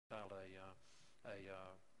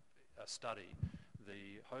a study,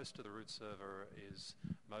 the host of the root server is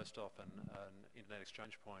most often an internet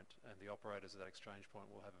exchange point, and the operators of that exchange point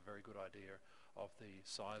will have a very good idea of the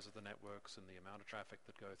size of the networks and the amount of traffic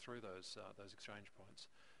that go through those exchange points.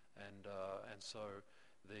 And so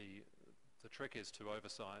the trick is to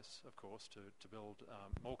oversize, of course, to build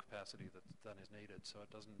more capacity than is needed. So it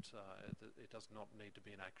does not need to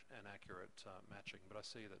be an accurate matching. But I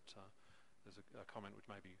see that there's a comment which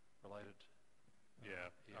may be related.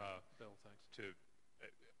 Bill, thanks.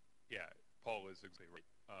 Paul is exactly right.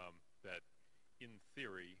 That in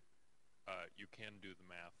theory, you can do the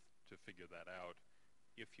math to figure that out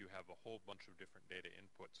if you have a whole bunch of different data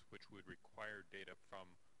inputs, which would require data from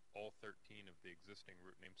all 13 of the existing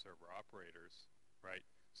root name server operators, right?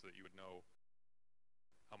 So that you would know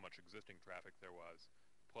how much existing traffic there was,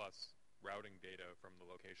 plus routing data from the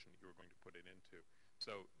location that you were going to put it into.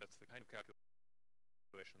 So that's the kind of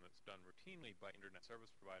calculation that's done routinely by internet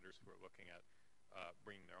service providers who are looking at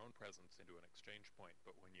bringing their own presence into an exchange point.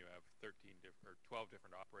 But when you have 12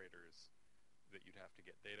 different operators that you'd have to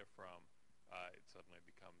get data from, it suddenly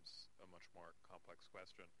becomes a much more complex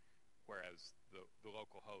question. Whereas the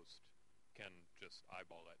local host can just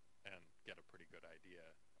eyeball it and get a pretty good idea.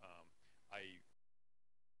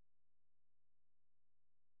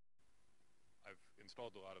 I've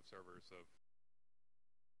installed a lot of servers of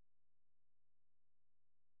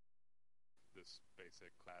this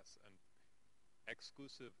basic class, and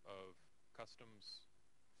exclusive of customs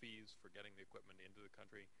fees for getting the equipment into the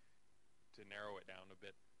country, to narrow it down a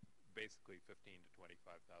bit, basically $15,000 to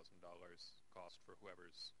 $25,000 cost for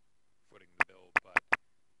whoever's footing the bill, but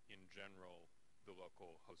in general, the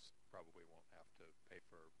local host probably won't have to pay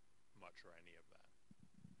for much or any of that.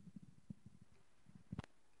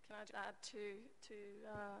 Can I add to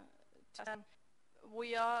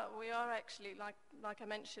we are actually, like I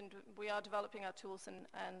mentioned, we are developing our tools and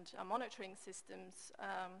our monitoring systems.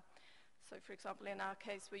 So, for example, in our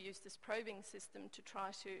case, we use this probing system to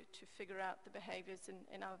try to figure out the behaviors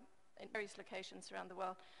in various locations around the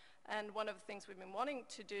world. And one of the things we've been wanting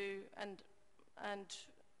to do, and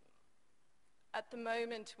at the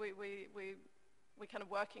moment we're kind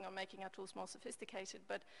of working on making our tools more sophisticated,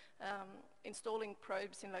 but installing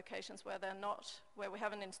probes in locations where we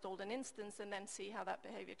haven't installed an instance, and then see how that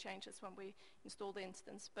behavior changes when we install the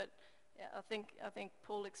instance. But yeah, I think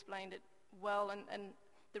Paul explained it well, and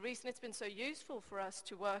the reason it's been so useful for us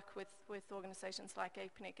to work with organizations like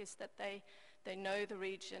APNIC is that they know the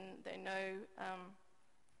region, they know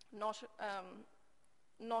not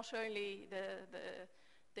only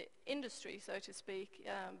the industry, so to speak,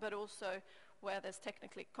 but also where there's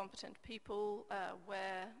technically competent people,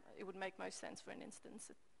 where it would make most sense for an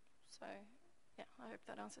instance. So, yeah, I hope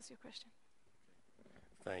that answers your question.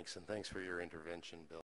 Thanks, and thanks for your intervention, Bill.